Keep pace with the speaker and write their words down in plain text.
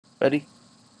Ready?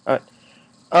 Alright.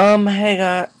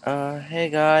 Hey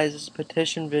guys, this is a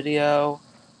petition video,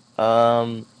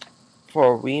 for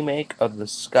a remake of the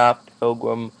Scott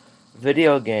Pilgrim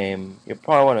video game. You're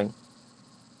probably wondering,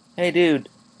 hey dude,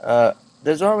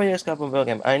 there's already a Scott Pilgrim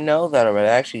video game. I know that already.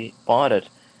 I actually bought it.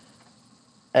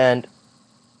 And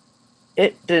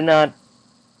it did not,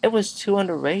 it was too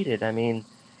underrated. I mean,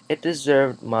 it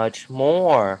deserved much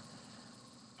more.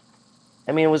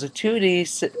 I mean, it was a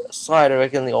 2D slider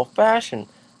like in the old fashioned.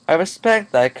 I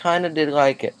respect that. I kinda did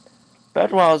like it. But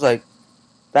after a while, I was like,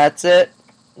 that's it?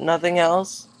 Nothing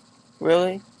else?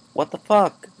 Really? What the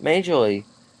fuck? Majorly.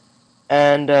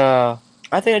 And, I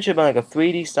think it should have been like a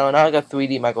 3D style, not like a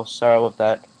 3D Michael Cera with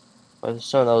that, with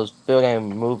some of those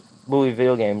movie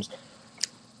video games.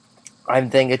 I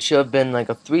think it should have been like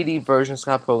a 3D version of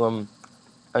Scott Pilgrim.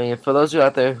 I mean, for those of you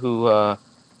out there who, have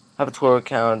a Twitter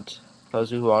account, those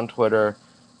of you who are on Twitter,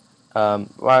 Ryan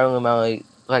O'Malley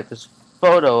like this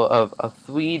photo of a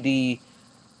 3D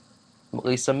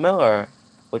Lisa Miller,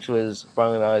 which was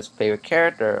Ryan O'Malley's favorite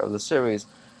character of the series.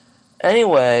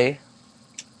 Anyway,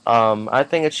 I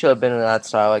think it should have been in that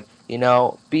style, like,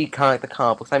 be kind of like the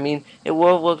comic books. I mean, it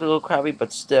would have looked a little crappy,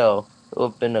 but still, it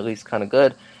would have been at least kind of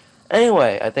good.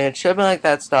 Anyway, I think it should have been like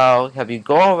that style. Have you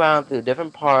go around through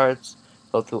different parts,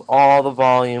 go through all the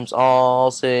volumes,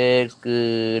 all 6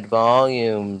 good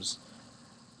volumes.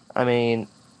 I mean,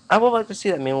 I would like to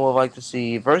see that. I mean, would like to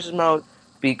see versus mode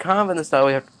be kind of in the style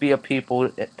we have to beat up people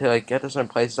to like get to certain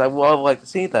places. I would like to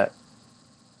see that.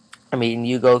 I mean,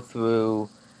 you go through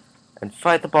and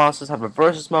fight the bosses, have a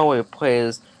versus mode where you play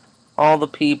as all the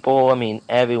people. I mean,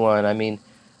 everyone. I mean,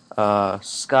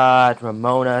 Scott,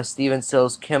 Ramona, Steven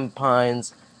Stills, Kim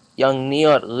Pines, young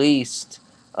Neil at least,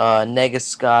 Negus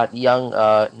Scott, young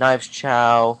Knives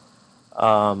Chow,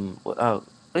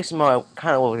 Lisa Mo, I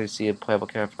kind of want to see a playable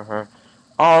character for her.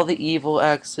 All the evil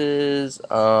exes,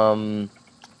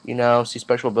 see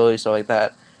special abilities, stuff like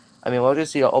that. I mean, we'll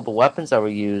just see all the weapons that were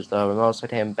used, remote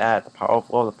side hand bat, the power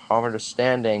flow, the power of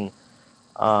understanding,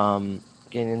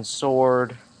 getting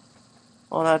sword,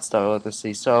 all that stuff I'd like to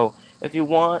see. So, if you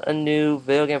want a new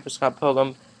video game for Scott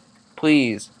Pilgrim,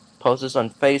 please post this on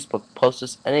Facebook, post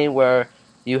this anywhere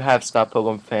you have Scott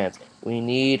Pilgrim fans. We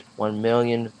need 1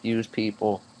 million views,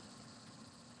 people.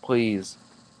 Please.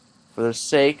 For the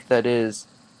sake that is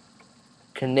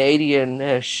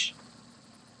Canadian-ish.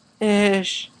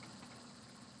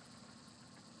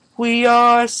 We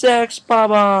are Sex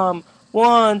Bomb.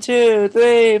 1, 2,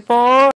 3, 4.